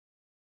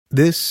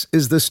This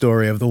is the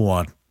story of the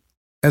one.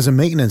 As a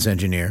maintenance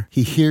engineer,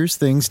 he hears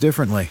things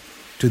differently.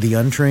 To the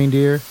untrained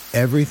ear,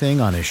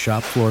 everything on his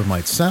shop floor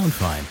might sound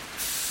fine,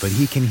 but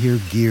he can hear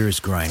gears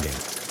grinding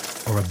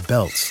or a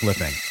belt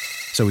slipping.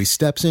 So he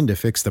steps in to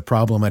fix the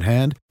problem at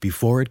hand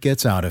before it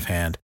gets out of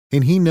hand.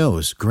 And he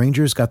knows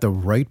Grainger's got the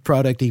right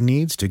product he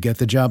needs to get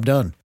the job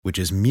done, which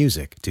is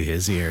music to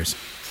his ears.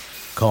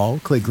 Call,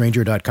 click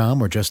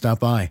Grainger.com, or just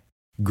stop by.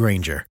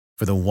 Grainger,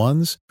 for the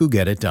ones who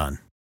get it done.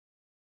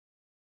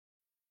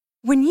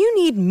 When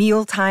you need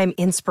mealtime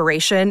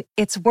inspiration,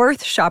 it's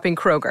worth shopping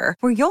Kroger,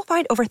 where you'll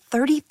find over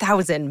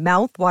 30,000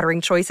 mouth-watering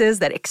choices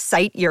that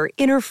excite your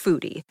inner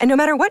foodie. And no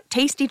matter what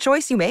tasty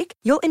choice you make,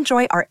 you'll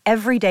enjoy our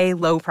everyday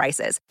low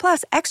prices,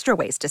 plus extra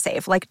ways to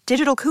save, like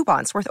digital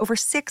coupons worth over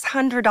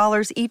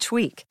 $600 each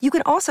week. You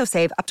can also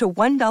save up to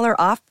 $1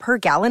 off per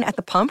gallon at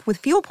the pump with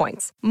fuel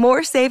points.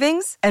 More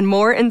savings and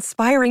more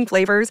inspiring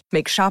flavors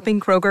make shopping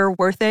Kroger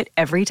worth it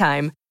every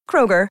time.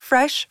 Kroger,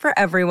 fresh for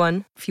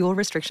everyone. Fuel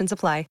restrictions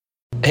apply.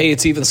 Hey,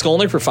 it's Ethan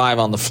Skolnick for Five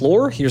on the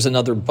Floor. Here's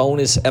another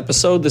bonus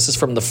episode. This is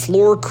from the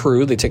Floor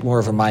Crew. They take more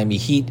of a Miami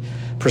Heat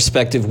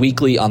perspective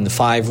weekly on the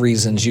Five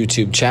Reasons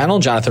YouTube channel.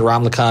 Jonathan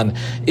Ramlakan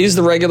is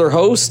the regular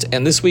host,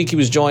 and this week he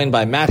was joined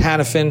by Matt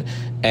Hannafin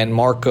and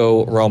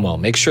Marco Romo.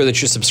 Make sure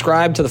that you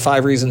subscribe to the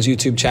Five Reasons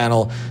YouTube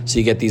channel so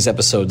you get these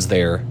episodes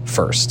there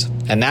first.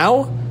 And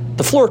now,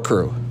 the Floor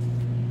Crew.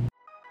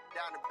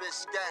 Down the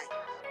bitch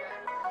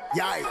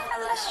gang.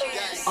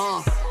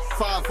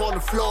 Five on the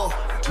floor,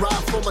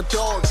 ride for my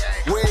dogs.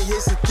 Where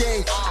here's the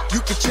thing, you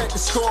can check the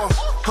score.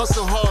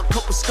 Hustle hard,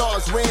 couple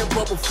scars, wearing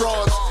bubble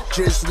frauds.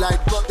 Just like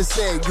Butler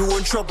said, you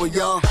in trouble,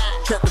 y'all.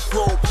 Kept the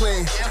flow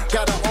playing,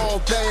 got it all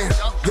banned.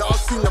 Y'all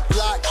seen the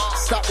block,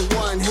 stop with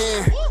one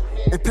hand.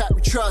 And Pat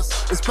we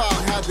trust, it's power,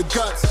 have the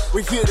guts.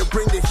 We're here to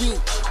bring the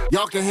heat,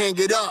 y'all can hang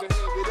it up.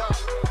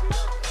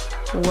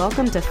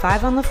 Welcome to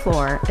Five on the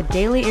Floor, a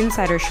daily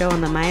insider show on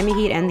the Miami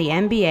Heat and the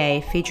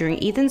NBA, featuring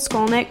Ethan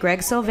Skolnick, Greg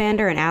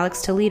Sylvander, and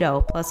Alex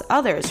Toledo, plus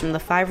others from the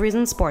Five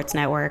Reasons Sports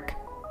Network.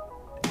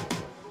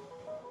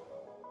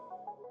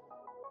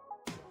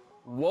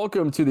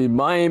 Welcome to the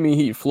Miami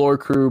Heat Floor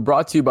Crew,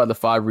 brought to you by the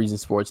Five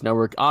Reasons Sports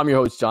Network. I'm your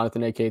host,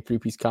 Jonathan, aka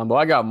Three-Piece Combo.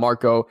 I got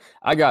Marco,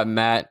 I got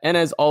Matt, and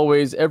as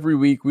always, every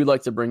week we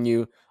like to bring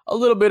you a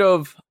little bit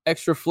of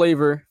extra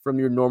flavor from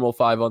your normal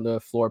Five on the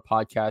Floor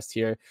podcast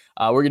here.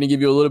 We're going to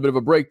give you a little bit of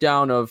a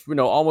breakdown of,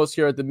 almost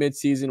here at the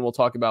midseason. We'll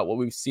talk about what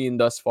we've seen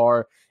thus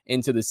far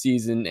into the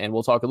season, and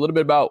we'll talk a little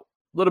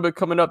bit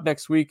coming up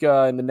next week,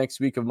 in the next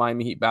week of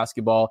Miami Heat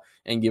basketball,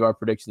 and give our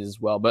predictions as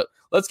well. But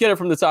let's get it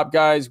from the top,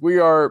 guys. We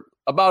are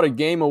about a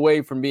game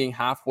away from being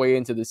halfway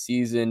into the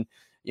season.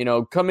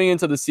 Coming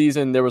into the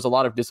season, there was a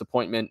lot of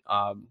disappointment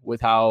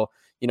with how,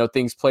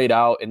 things played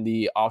out in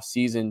the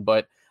offseason.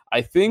 But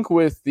I think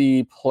with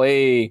the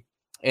play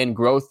and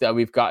growth that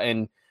we've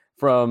gotten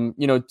from,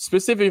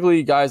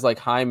 specifically guys like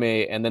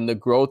Jaime, and then the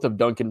growth of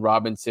Duncan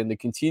Robinson, the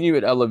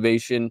continued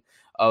elevation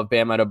of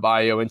Bam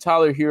Adebayo, and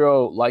Tyler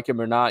Hero, like him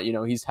or not,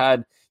 he's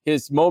had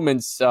his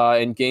moments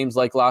in games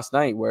like last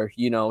night where,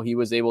 he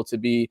was able to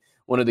be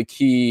one of the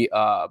key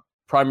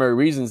primary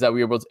reasons that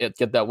we were able to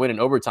get that win in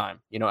overtime.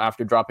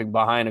 After dropping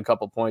behind a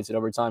couple points in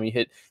overtime, he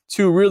hit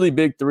two really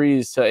big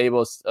threes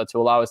to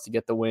allow us to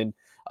get the win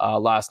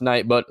last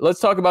night. But let's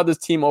talk about this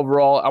team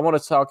overall. I want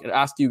to talk and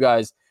ask you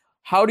guys,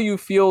 how do you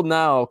feel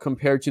now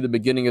compared to the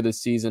beginning of the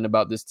season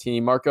about this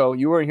team? Marco,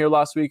 you weren't here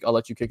last week. I'll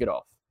let you kick it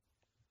off.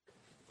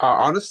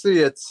 Honestly,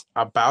 it's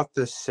about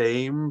the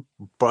same,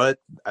 but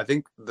I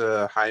think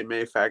the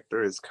Jaime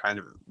factor is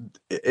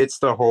it's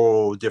the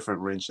whole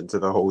different wrench into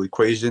the whole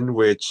equation,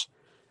 which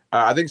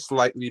I think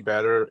slightly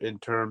better in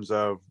terms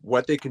of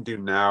what they can do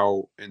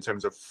now in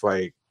terms of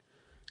like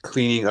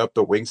cleaning up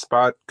the wing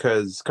spot.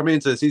 Because coming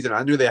into the season,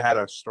 I knew they had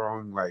a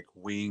strong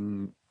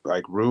wing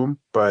room,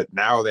 but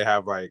now they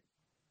have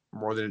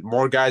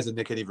more guys than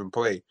they can even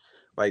play.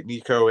 Like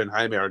Nico and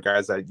Jaime are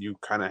guys that you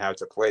kind of have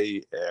to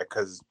play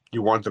because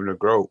you want them to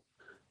grow.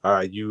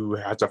 You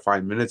have to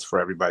find minutes for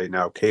everybody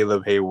now.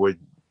 Caleb, Haywood,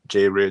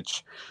 Jay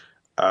Rich,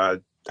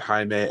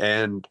 Jaime,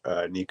 and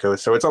Nico.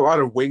 So it's a lot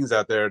of wings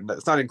out there.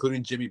 It's not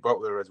including Jimmy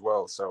Butler as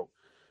well. So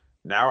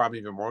now I'm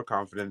even more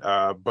confident.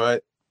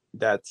 But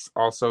that's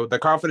also the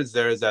confidence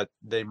there is that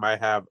they might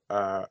have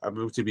a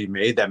move to be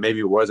made that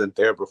maybe wasn't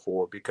there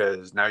before,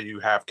 because now you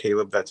have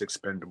Caleb that's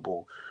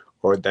expendable,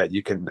 or that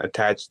you can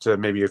attach to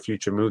maybe a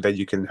future move that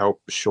you can help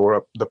shore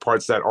up the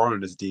parts that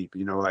aren't as deep,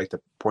 like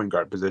the point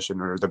guard position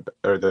or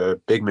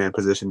the big man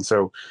position.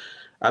 So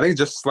I think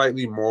just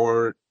slightly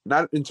more,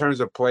 not in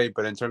terms of play,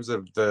 but in terms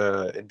of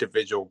the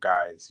individual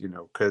guys,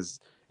 because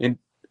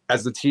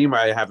as a team,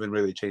 I haven't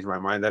really changed my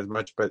mind as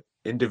much, but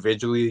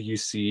individually you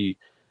see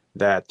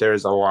that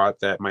there's a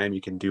lot that Miami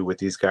can do with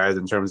these guys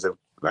in terms of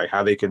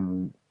how they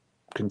can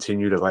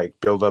continue to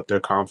build up their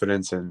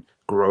confidence and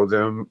grow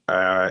them,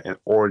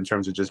 or in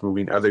terms of just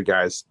moving other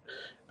guys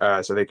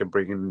so they can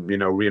bring in,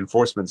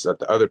 reinforcements at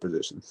the other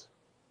positions.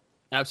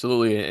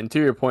 Absolutely. And to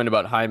your point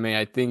about Jaime,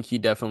 I think he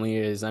definitely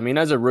is. I mean,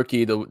 as a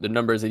rookie, the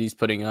numbers that he's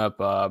putting up,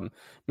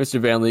 Mr.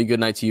 Van Lee, good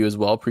night to you as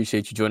well.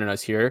 Appreciate you joining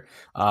us here.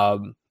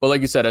 But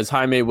like you said, as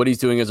Jaime, what he's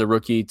doing as a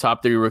rookie,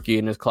 top 3 rookie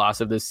in his class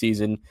of this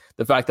season,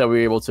 the fact that we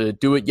were able to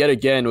do it yet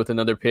again with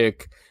another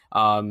pick.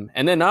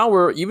 And then now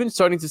we're even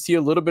starting to see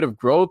a little bit of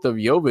growth of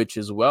Jovic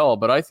as well.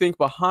 But I think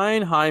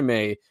behind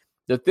Jaime,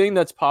 the thing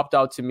that's popped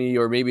out to me,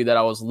 or maybe that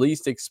I was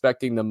least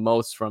expecting the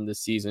most from this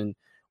season,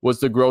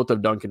 was the growth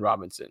of Duncan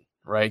Robinson.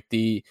 Right.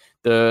 The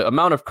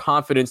amount of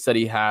confidence that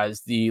he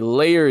has, the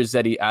layers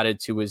that he added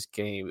to his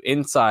game,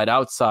 inside,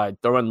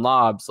 outside, throwing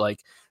lobs,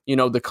 like,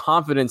 the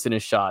confidence in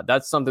his shot.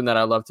 That's something that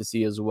I love to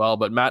see as well.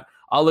 But Matt,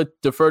 I'll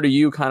defer to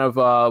you kind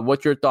of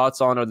what your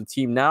thoughts on the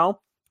team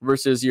now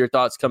versus your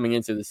thoughts coming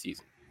into the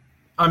season.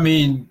 I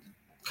mean,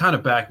 kind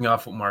of backing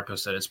off what Marco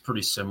said, it's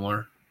pretty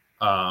similar.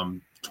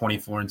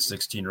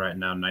 24-16 right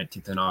now,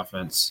 19th in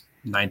offense,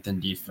 9th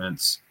in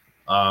defense.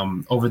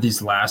 Over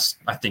these last,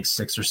 I think,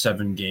 6 or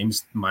 7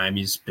 games,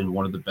 Miami's been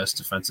one of the best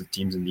defensive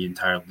teams in the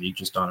entire league,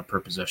 just on a per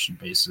possession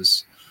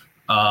basis.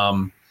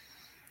 I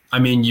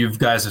mean, you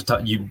guys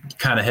have you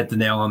kind of hit the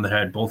nail on the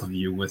head, both of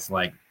you, with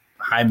like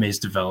Jaime's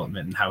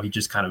development and how he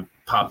just kind of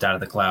popped out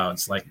of the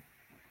clouds. Like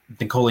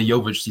Nikola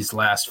Jovic, these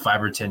last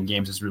 5 or 10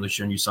 games has really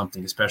shown you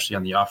something, especially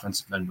on the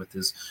offensive end with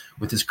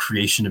his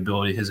creation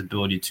ability, his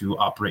ability to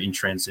operate in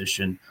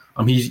transition.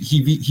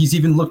 He's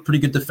even looked pretty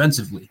good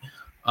defensively.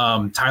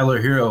 Tyler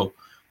Hero,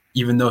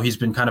 even though he's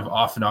been kind of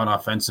off and on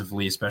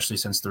offensively, especially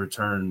since the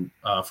return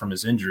from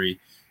his injury,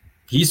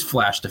 he's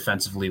flashed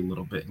defensively a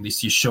little bit. At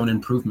least he's shown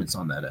improvements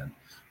on that end.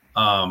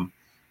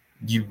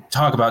 You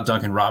talk about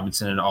Duncan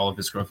Robinson and all of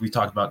his growth. We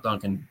talked about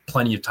Duncan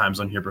plenty of times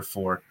on here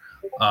before.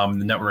 The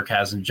network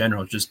has in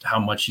general, just how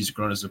much he's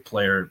grown as a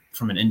player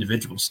from an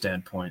individual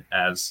standpoint,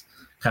 as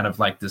kind of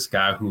like this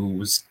guy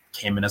who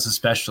came in as a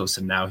specialist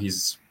and now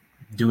he's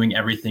doing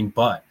everything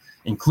but,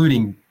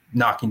 including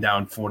knocking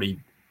down 42%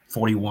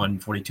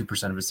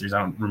 of his threes. I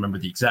don't remember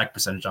the exact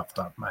percentage off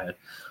the top of my head.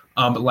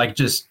 But like,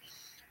 just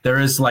there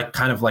is like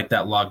kind of like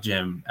that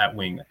logjam at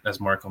wing, as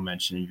Marco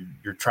mentioned.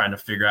 You're trying to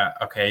figure out,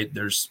 okay,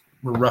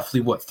 we're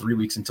roughly 3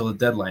 weeks until the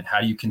deadline.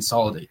 How do you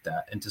consolidate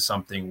that into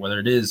something, whether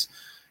it is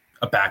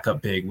a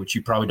backup big, which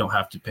you probably don't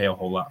have to pay a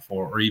whole lot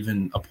for, or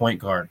even a point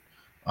guard,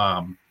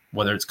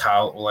 whether it's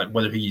Kyle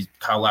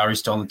Lowry's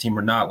still on the team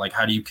or not. Like,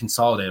 how do you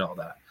consolidate all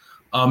that?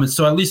 And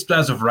so at least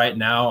as of right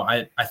now,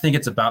 I think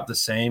it's about the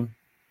same,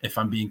 if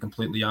I'm being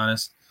completely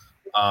honest.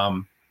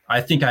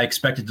 I think I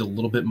expected a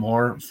little bit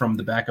more from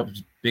the backup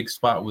big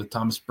spot with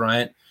Thomas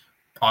Bryant.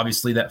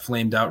 Obviously, that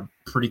flamed out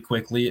pretty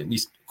quickly, at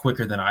least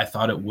quicker than I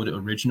thought it would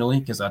originally,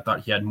 because I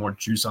thought he had more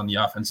juice on the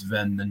offensive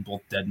end than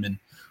both Dedmon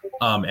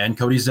and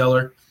Cody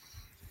Zeller.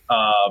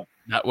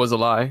 That was a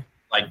lie.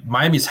 Like,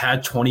 Miami's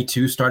had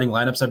 22 starting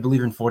lineups, I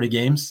believe, in 40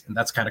 games, and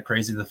that's kind of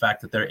crazy, the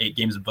fact that they're 8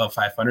 games above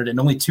 500 and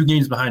only 2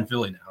 games behind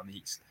Philly now in the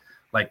East.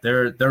 Like,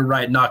 they're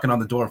right knocking on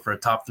the door for a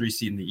top 3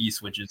 seed in the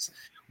East, which is,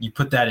 you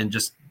put that in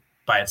just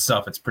by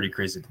itself, it's pretty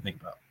crazy to think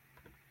about.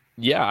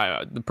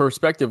 Yeah, the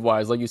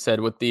perspective-wise, like you said,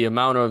 with the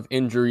amount of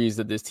injuries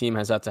that this team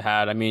has had to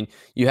have, I mean,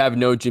 you have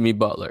no Jimmy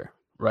Butler,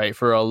 right?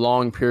 For a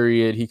long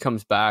period, he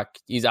comes back,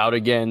 he's out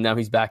again, now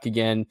he's back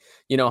again.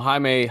 Haywood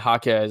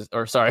Highsmith,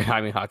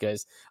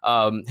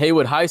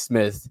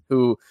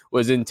 who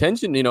was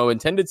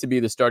intended to be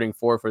the starting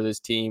 4 for this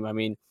team. I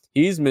mean,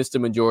 he's missed a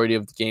majority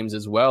of the games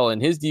as well,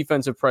 and his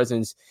defensive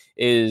presence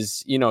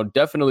is,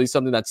 definitely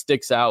something that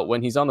sticks out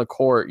when he's on the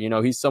court.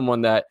 He's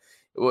someone that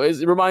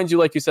it reminds you,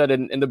 like you said,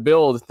 in the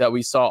build that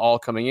we saw all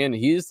coming in,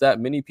 he's that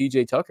mini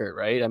PJ Tucker,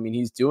 right? I mean,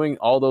 he's doing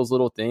all those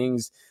little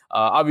things.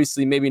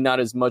 Obviously, maybe not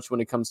as much when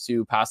it comes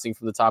to passing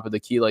from the top of the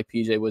key, like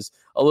PJ was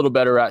a little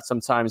better at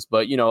sometimes.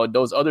 But,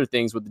 those other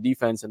things with the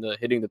defense and the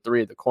hitting the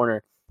 3 at the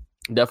corner,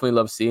 definitely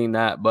love seeing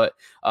that. But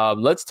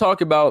let's talk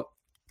about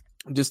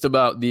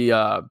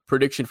the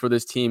prediction for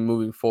this team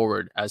moving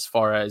forward, as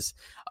far as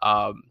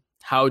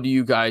how do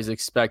you guys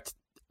expect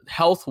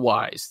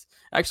health-wise?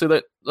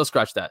 Actually, let's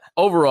scratch that.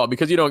 Overall,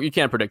 because you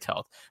can't predict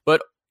health.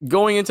 But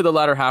going into the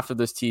latter half of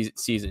this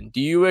season,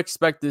 do you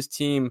expect this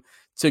team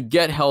to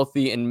get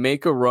healthy and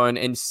make a run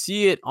and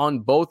see it on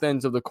both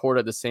ends of the court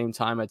at the same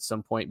time at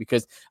some point?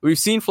 Because we've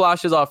seen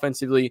flashes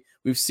offensively,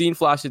 we've seen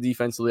flashes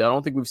defensively. I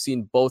don't think we've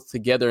seen both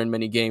together in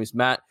many games.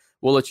 Matt,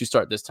 we'll let you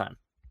start this time.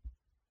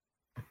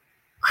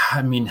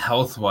 I mean,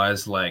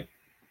 health-wise, like,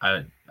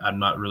 I'm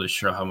not really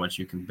sure how much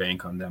you can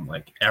bank on them,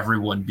 like,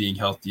 everyone being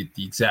healthy at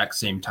the exact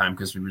same time,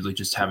 because we really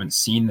just haven't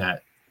seen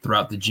that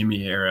throughout the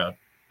Jimmy era,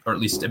 or at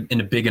least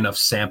in a big enough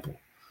sample.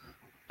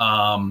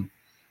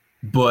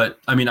 But,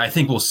 I mean, I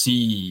think we'll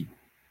see,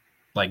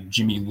 like,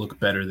 Jimmy look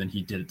better than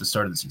he did at the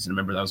start of the season.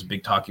 Remember, that was a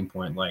big talking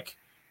point, like,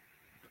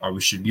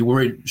 should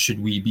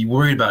we be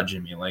worried about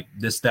Jimmy? Like,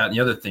 this, that, and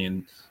the other thing.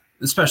 And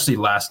especially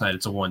last night,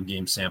 it's a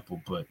 1-game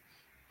sample, but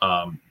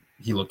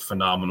he looked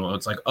phenomenal.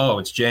 It's like, oh,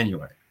 it's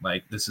January.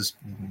 Like, this is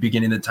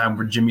beginning the time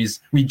where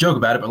we joke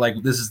about it, but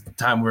like, this is the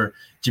time where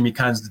Jimmy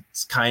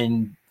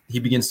he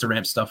begins to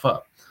ramp stuff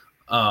up.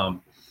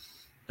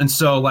 And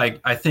so, like,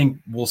 I think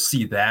we'll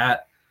see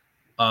that.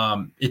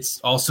 It's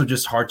also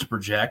just hard to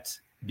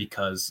project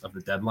because of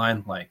the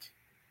deadline. Like,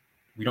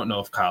 we don't know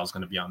if Kyle's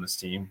going to be on this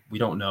team. We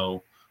don't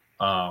know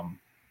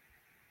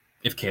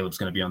if Caleb's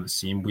going to be on this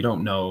team. We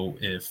don't know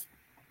if,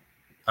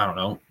 I don't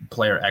know,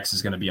 player X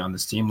is going to be on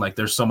this team. Like,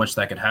 there's so much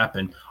that could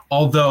happen.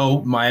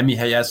 Although Miami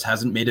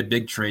hasn't made a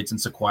big trade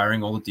since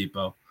acquiring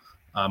Oladipo,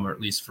 or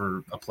at least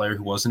for a player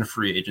who wasn't a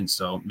free agent.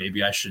 So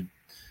maybe I should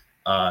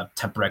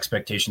temper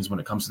expectations when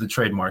it comes to the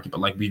trade market.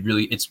 But like,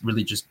 it's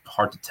really just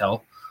hard to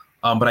tell.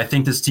 But I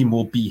think this team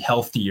will be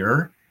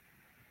healthier.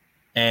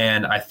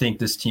 And I think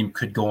this team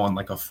could go on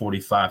like a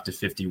 45 to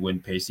 50 win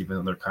pace, even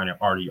though they're kind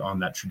of already on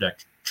that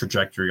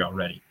trajectory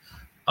already.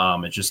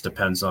 It just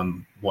depends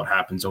on what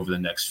happens over the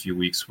next few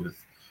weeks with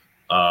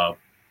the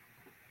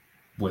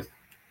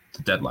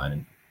deadline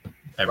and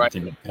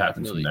everything that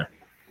happens from there.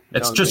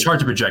 It's just hard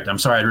to project. I'm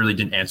sorry, I really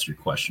didn't answer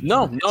your question.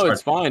 No,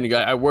 it's fine.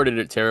 I worded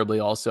it terribly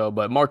also.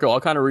 But Marco,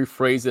 I'll kind of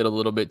rephrase it a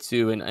little bit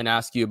too and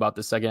ask you about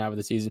the second half of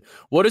the season.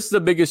 What is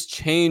the biggest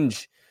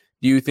change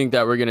do you think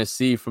that we're going to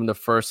see from the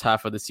first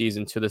half of the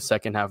season to the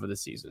second half of the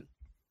season?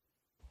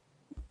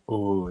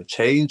 Ooh,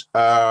 change.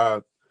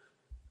 I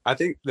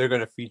think they're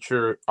going to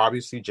feature,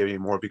 obviously, Jimmy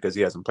more because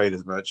he hasn't played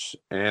as much.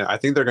 And I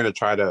think they're going to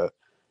try to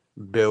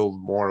build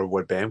more of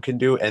what Bam can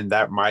do. And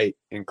that might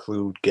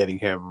include getting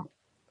him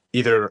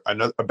either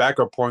a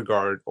backup point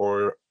guard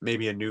or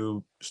maybe a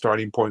new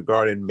starting point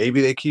guard. And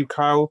maybe they keep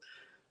Kyle,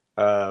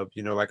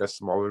 like a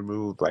smaller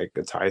move, like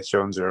a Tyus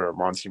Jones or a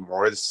Monty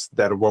Morris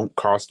that won't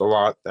cost a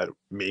lot, that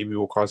maybe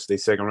will cost a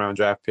second-round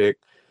draft pick.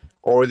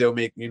 Or they'll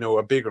make,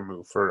 a bigger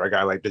move for a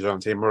guy like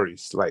DeJounte Murray.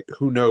 Like,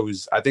 who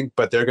knows? I think,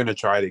 but they're going to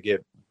try to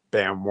get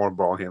Bam more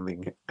ball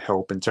handling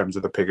help in terms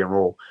of the pick and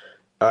roll.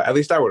 At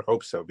least I would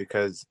hope so,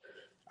 because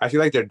I feel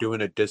like they're doing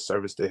a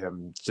disservice to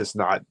him, just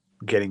not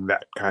getting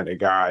that kind of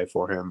guy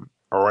for him,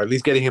 or at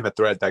least getting him a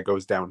threat that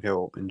goes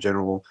downhill in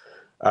general.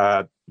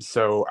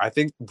 So I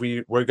think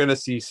we're going to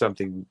see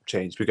something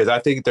change, because I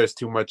think there's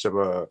too much of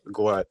a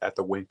glut at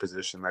the wing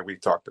position, like we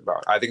talked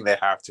about. I think they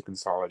have to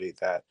consolidate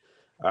that,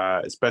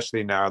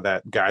 especially now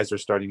that guys are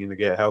starting to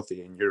get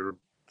healthy, and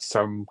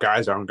some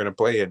guys aren't going to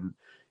play, and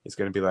it's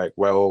going to be like,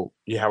 well,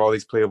 you have all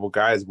these playable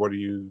guys. What are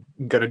you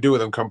going to do with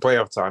them come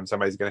playoff time?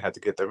 Somebody's going to have to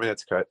get their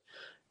minutes cut.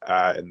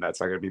 And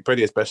that's not going to be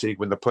pretty, especially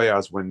when the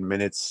playoffs, when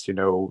minutes,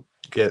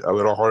 get a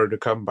little harder to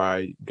come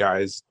by.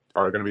 Guys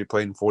are going to be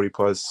playing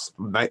 40-plus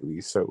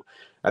nightly. So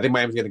I think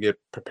Miami's going to get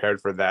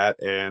prepared for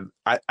that. And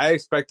I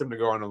expect them to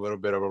go on a little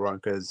bit of a run,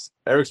 because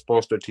Eric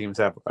Spoelstra teams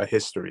have a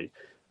history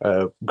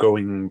of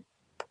going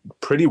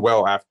pretty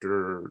well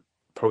after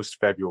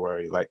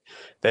post-February. Like,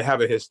 they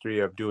have a history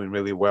of doing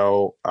really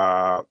well,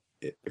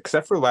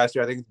 except for last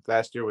year. I think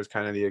last year was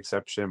kind of the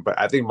exception, but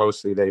I think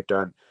mostly they've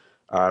done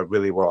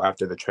really well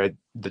after the trade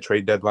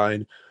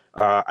deadline.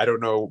 I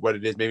don't know what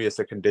it is. Maybe it's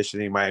the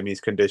conditioning.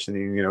 Miami's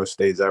conditioning,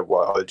 stays up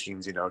while other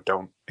teams,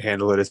 don't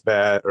handle it as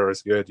bad or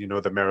as good,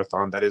 the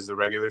marathon that is the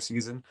regular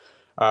season.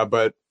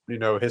 But,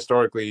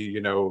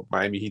 historically,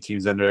 Miami Heat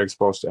teams under Eric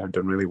Spoelstra have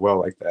done really well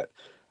like that.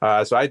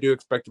 So I do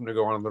expect them to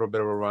go on a little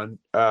bit of a run.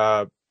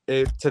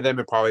 To them,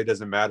 it probably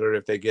doesn't matter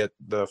if they get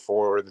the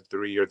 4 or the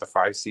 3 or the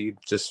 5 seed.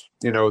 Just,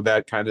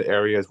 that kind of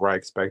area is where I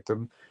expect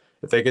them.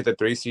 If they get the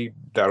 3 seed,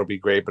 that'll be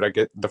great. But I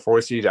get the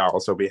 4 seed, I'll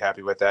also be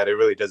happy with that. It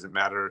really doesn't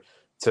matter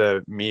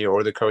to me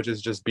or the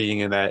coaches. Just being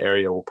in that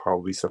area will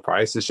probably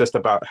suffice. It's just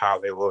about how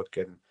they look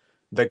and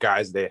the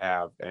guys they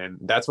have. And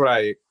that's what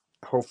I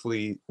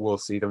hopefully will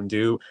see them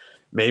do.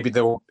 Maybe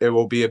it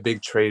will be a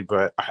big trade,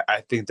 but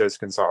I think there's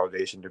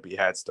consolidation to be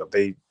had still.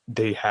 They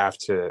have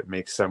to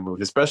make some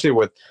moves, especially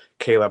with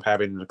Caleb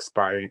having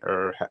expiring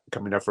or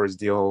coming up for his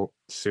deal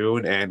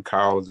soon, and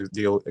Kyle's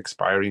deal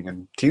expiring.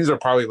 And teams are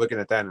probably looking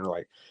at that and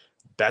like,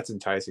 that's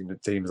enticing to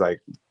teams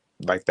like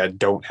that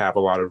don't have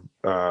a lot of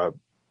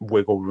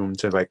wiggle room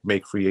to like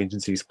make free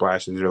agency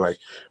splashes. They're like,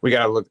 we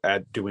got to look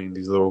at doing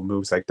these little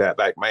moves like that,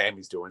 like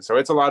Miami's doing. So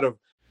it's a lot of.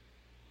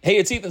 Hey,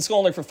 it's Ethan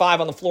Skolnick for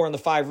 5 on the Floor on the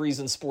 5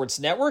 Reasons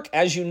Sports Network.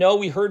 As you know,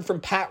 we heard from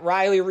Pat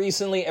Riley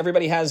recently.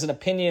 Everybody has an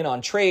opinion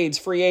on trades,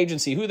 free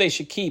agency, who they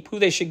should keep, who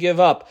they should give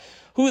up,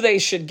 who they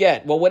should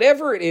get. Well,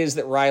 whatever it is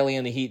that Riley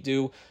and the Heat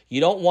do,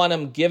 you don't want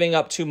them giving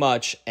up too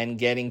much and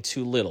getting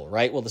too little,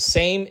 right? Well, the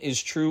same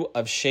is true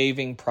of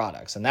shaving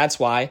products, and that's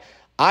why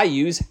I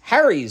use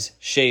Harry's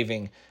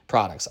shaving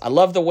products. I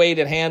love the weight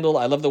it handles,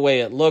 I love the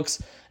way it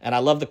looks, and I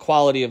love the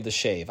quality of the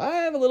shave. I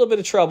have a little bit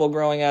of trouble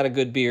growing out a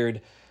good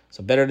beard,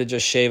 so better to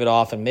just shave it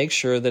off and make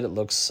sure that it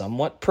looks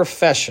somewhat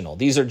professional.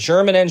 These are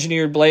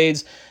German-engineered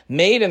blades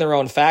made in their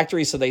own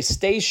factory, so they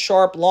stay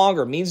sharp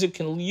longer. It means you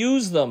can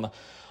use them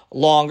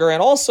longer. And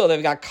also,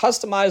 they've got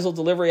customizable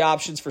delivery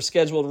options for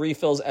scheduled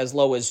refills as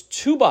low as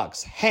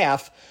 $2,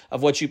 half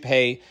of what you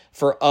pay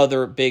for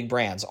other big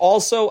brands.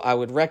 Also, I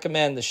would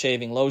recommend the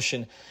shaving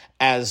lotion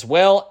as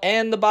well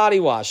and the body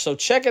wash. So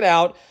check it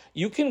out.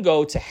 You can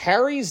go to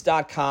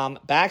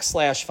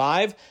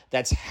harrys.com/5.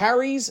 That's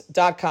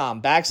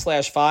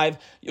harrys.com/5.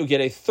 You'll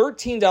get a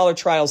 $13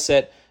 trial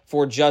set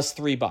for just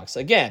 $3.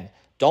 Again,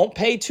 Don't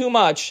pay too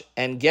much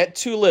and get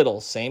too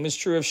little. Same is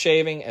true of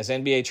shaving as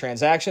NBA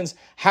transactions.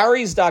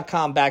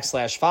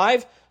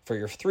 Harrys.com/5 for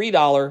your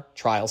 $3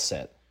 trial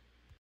set.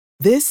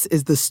 This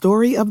is the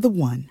story of the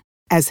one.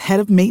 As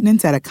head of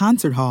maintenance at a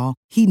concert hall,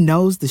 he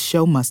knows the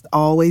show must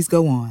always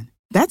go on.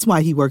 That's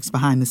why he works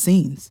behind the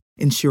scenes,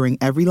 ensuring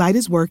every light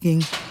is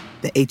working,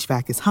 the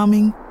HVAC is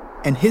humming,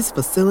 and his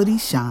facility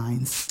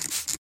shines.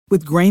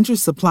 With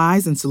Grainger's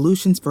supplies and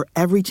solutions for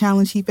every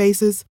challenge he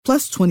faces,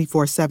 plus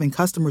 24/7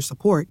 customer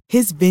support,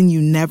 his venue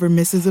never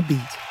misses a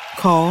beat.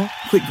 Call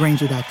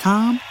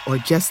quickgrainger.com or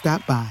just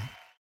stop by.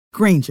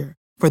 Grainger,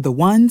 for the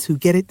ones who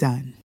get it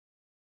done.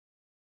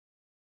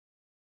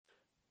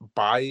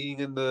 Buying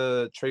in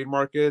the trade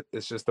market,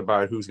 it's just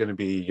about who's going to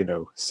be,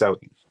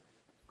 selling.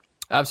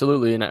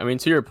 Absolutely. And I mean,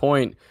 to your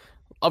point,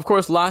 of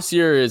course, last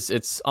year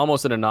it's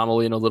almost an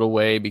anomaly in a little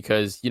way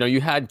because,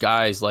 you had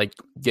guys like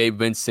Gabe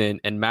Vincent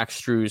and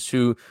Max Strus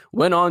who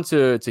went on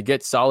to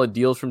get solid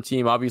deals from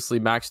team. Obviously,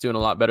 Max doing a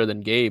lot better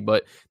than Gabe,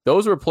 but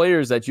those were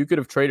players that you could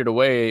have traded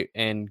away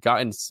and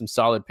gotten some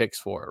solid picks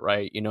for,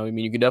 right? You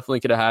definitely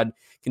could have had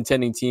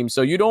contending teams.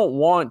 So you don't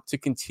want to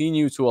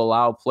continue to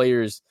allow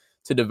players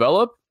to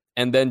develop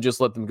and then just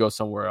let them go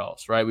somewhere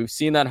else, right? We've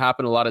seen that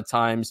happen a lot of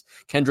times.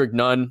 Kendrick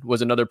Nunn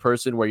was another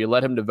person where you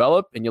let him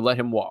develop and you let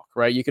him walk,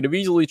 right? You could have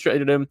easily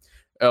traded him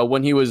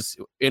when he was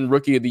in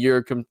Rookie of the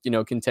Year,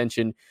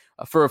 contention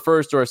for a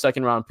first or a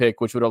second round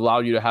pick, which would allow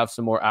you to have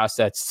some more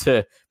assets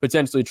to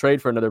potentially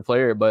trade for another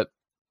player. But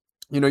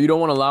you don't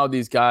want to allow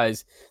these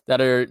guys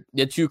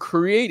that you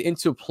create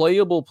into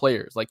playable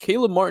players. Like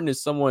Caleb Martin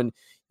is someone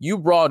you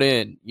brought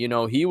in,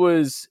 he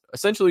was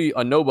essentially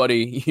a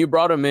nobody. You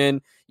brought him in,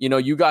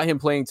 you got him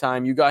playing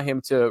time. You got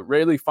him to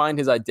really find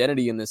his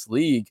identity in this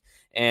league.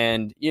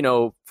 And,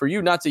 for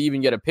you not to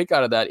even get a pick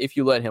out of that, if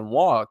you let him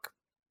walk,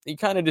 he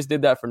kind of just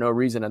did that for no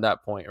reason at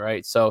that point,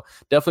 right? So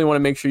definitely want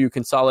to make sure you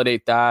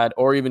consolidate that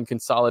or even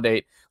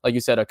consolidate, like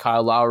you said, a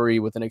Kyle Lowry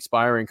with an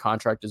expiring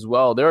contract as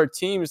well. There are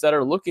teams that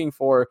are looking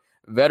for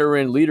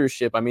veteran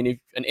leadership. I mean, if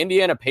an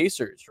Indiana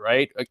Pacers,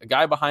 right? A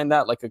guy behind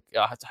that, like a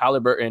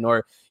Halliburton,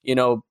 or,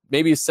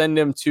 maybe send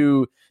him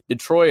to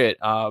Detroit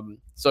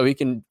so he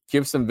can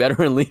give some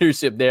veteran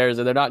leadership there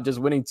so they're not just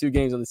winning 2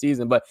 games on the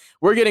season. But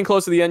we're getting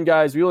close to the end,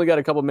 guys. We only got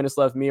a couple minutes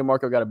left. Me and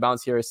Marco got to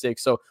bounce here at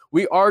 6. So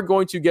we are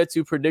going to get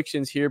to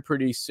predictions here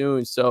pretty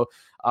soon. So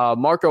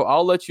Marco,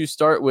 I'll let you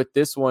start with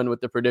this one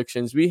with the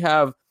predictions. We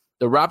have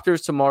the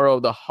Raptors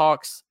tomorrow, the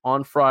Hawks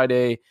on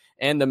Friday,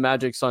 and the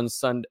Magic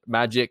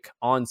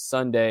on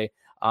Sunday.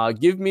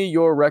 Give me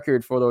your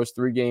record for those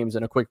 3 games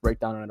and a quick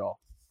breakdown on it all.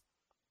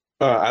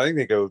 I think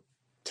they go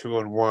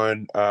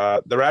 2-1.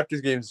 The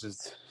Raptors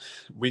games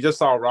we just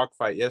saw a rock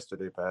fight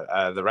yesterday,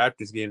 but the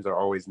Raptors games are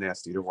always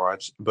nasty to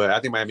watch. But I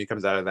think Miami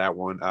comes out of that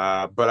one.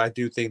 But I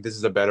do think this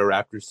is a better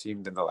Raptors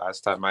team than the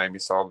last time Miami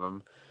saw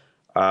them.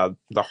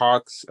 The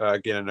Hawks,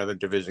 again, another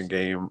division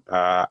game.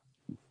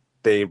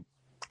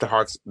 The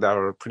Hawks that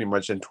are pretty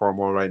much in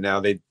turmoil right now.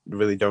 They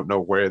really don't know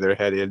where they're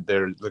headed.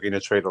 They're looking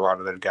to trade a lot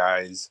of their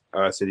guys.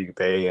 Saddiq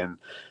Bey and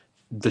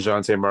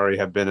DeJounte Murray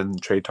have been in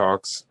trade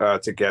talks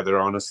together,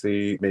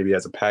 honestly, maybe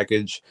as a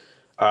package.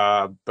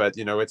 But,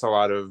 it's a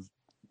lot of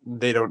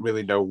they don't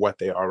really know what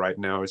they are right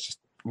now. It's just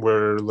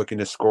we're looking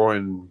to score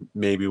and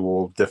maybe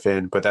we'll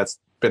defend. But that's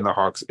been the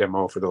Hawks'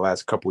 MO for the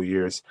last couple of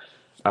years.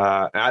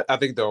 I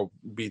think they'll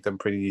beat them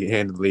pretty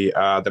handily.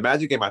 The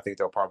Magic game, I think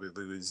they'll probably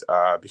lose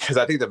because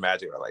I think the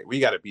Magic are like,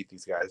 we got to beat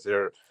these guys.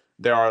 They're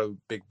our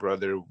big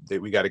brother.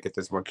 We got to get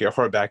this Markieff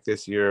Morris back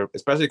this year,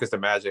 especially because the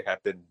Magic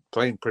have been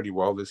playing pretty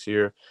well this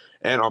year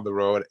and on the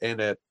road and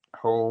at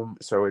home.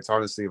 So it's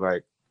honestly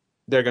like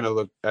they're going to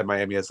look at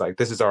Miami as like,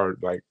 this is our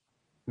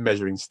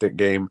measuring stick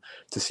game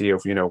to see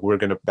if we're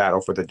going to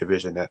battle for the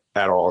division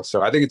at all.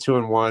 So I think it's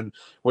 2-1,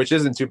 which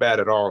isn't too bad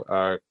at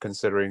all,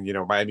 considering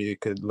Miami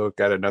could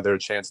look at another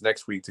chance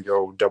next week to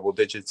go double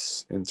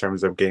digits in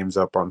terms of games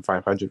up on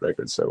 500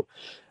 records. So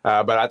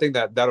but I think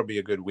that'll be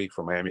a good week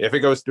for Miami. If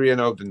it goes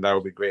 3-0, then that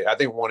would be great. I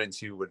think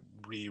 1-2 would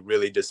be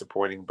really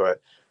disappointing,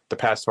 but the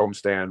past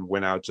homestand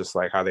went out just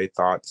like how they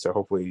thought. So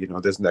hopefully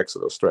this next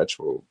little stretch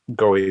will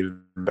go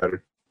even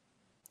better.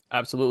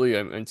 Absolutely.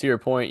 And to your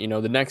point,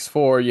 the next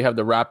 4, you have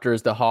the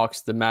Raptors, the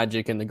Hawks, the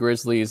Magic, and the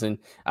Grizzlies. And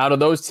out of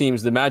those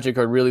teams, the Magic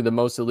are really the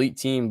most elite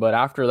team. But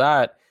after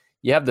that,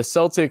 you have the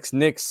Celtics,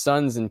 Knicks,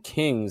 Suns, and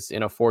Kings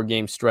in a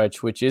 4-game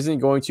stretch, which isn't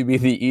going to be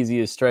the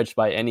easiest stretch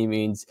by any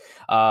means.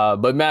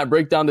 But Matt,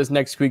 break down this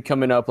next week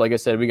coming up. Like I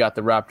said, we got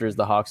the Raptors,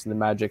 the Hawks, and the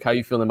Magic. How are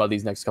you feeling about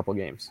these next couple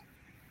games?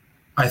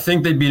 I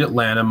think they beat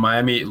Atlanta.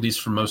 Miami, at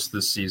least for most of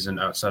the season,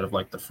 outside of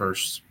the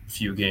first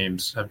few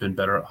games, have been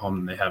better at home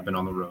than they have been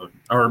on the road.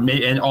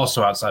 And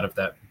also outside of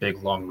that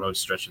big long road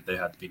stretch that they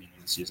had at the beginning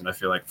of the season. I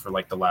feel like for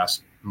the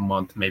last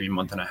month, maybe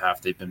month and a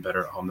half, they've been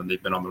better at home than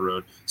they've been on the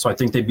road. So I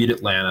think they beat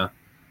Atlanta.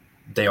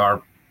 They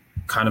are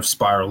kind of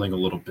spiraling a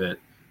little bit.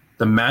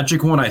 The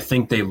Magic one, I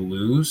think they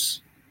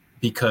lose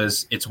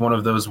because it's one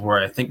of those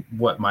where I think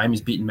Miami's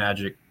beaten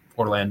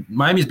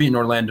Miami's beaten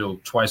Orlando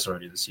twice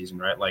already this season,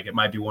 right? It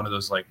might be one of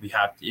those we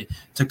have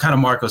to kind of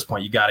Marco's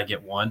point, you got to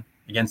get one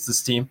against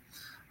this team.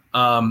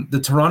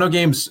 The Toronto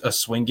game's a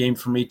swing game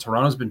for me.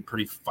 Toronto's been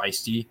pretty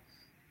feisty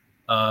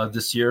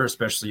this year,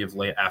 especially of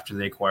late after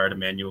they acquired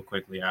Emmanuel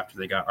quickly, after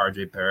they got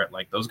RJ Barrett.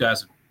 Like, those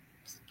guys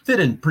fit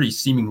in pretty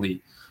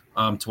seemingly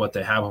to what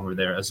they have over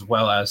there, as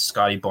well as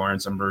Scotty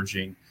Barnes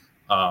emerging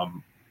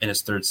in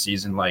his third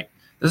season. Like,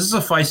 this is a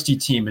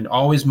feisty team, and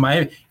always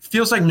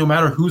feels like no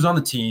matter who's on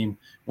the team,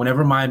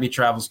 whenever Miami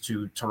travels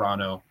to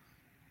Toronto,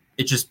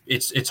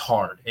 it's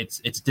hard. It's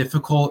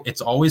difficult.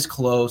 It's always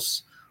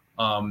close.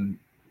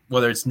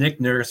 Whether it's Nick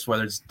Nurse,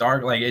 whether it's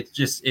Dark, like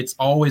it's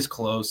always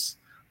close.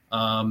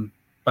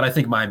 But I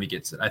think Miami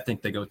gets it. I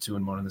think they go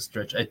 2-1 in the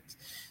stretch.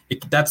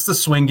 That's the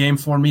swing game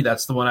for me.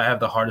 That's the one I have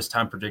the hardest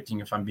time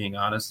predicting, if I'm being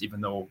honest, even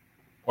though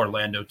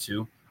Orlando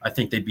too. I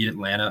think they beat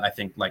Atlanta. I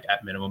think, like,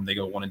 at minimum they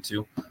go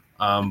 1-2.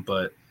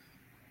 But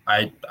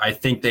I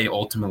think they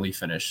ultimately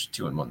finish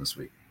 2-1 this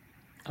week.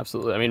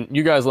 Absolutely. I mean,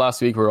 you guys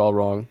last week were all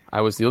wrong.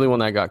 I was the only one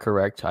that got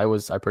correct. I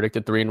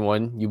predicted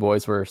 3-1. You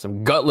boys were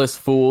some gutless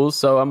fools.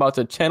 So I'm about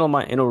to channel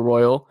my inner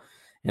Royal,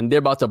 and they're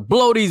about to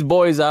blow these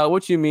boys out.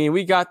 What you mean?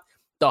 We got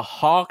the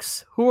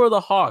Hawks. Who are the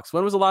Hawks?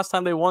 When was the last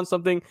time they won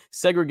something?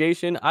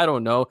 Segregation? I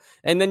don't know.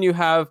 And then you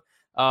have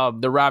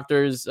the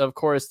Raptors. Of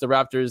course, the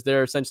Raptors,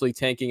 they're essentially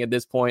tanking at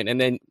this point. And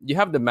then you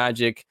have the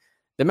Magic.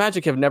 The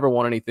Magic have never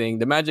won anything.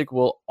 The Magic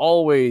will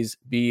always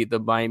be the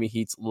Miami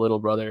Heat's little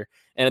brother.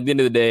 And at the end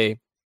of the day,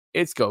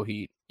 it's go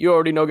Heat. You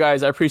already know,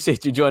 guys. I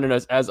appreciate you joining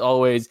us as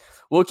always.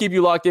 We'll keep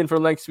you locked in for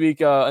next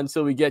week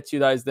until we get to you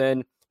guys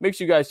then. Make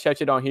sure you guys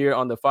check it on here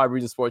on the 5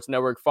 Reasons Sports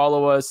Network.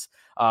 Follow us.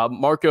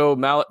 Marco,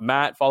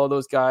 Matt, follow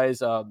those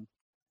guys.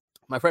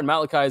 My friend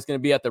Malachi is going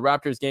to be at the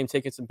Raptors game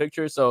taking some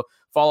pictures, so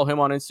follow him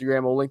on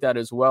Instagram. We'll link that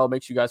as well.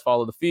 Make sure you guys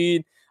follow the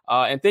feed.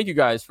 And thank you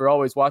guys for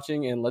always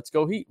watching, and let's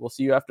go Heat. We'll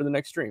see you after the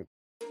next stream.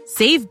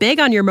 Save big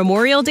on your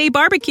Memorial Day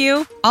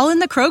barbecue, all in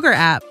the Kroger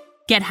app.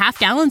 Get half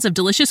gallons of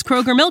delicious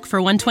Kroger milk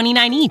for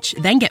 $1.29 each.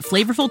 Then get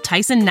flavorful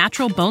Tyson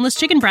natural boneless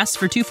chicken breasts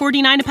for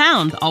 $2.49 a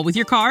pound, all with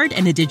your card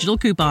and a digital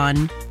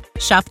coupon.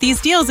 Shop these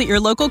deals at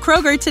your local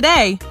Kroger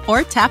today,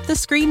 or tap the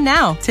screen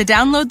now to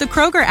download the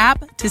Kroger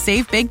app to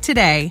save big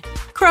today.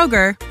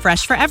 Kroger,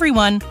 fresh for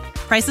everyone.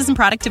 Prices and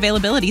product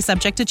availability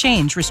subject to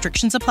change.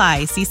 Restrictions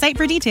apply. See site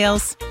for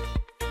details.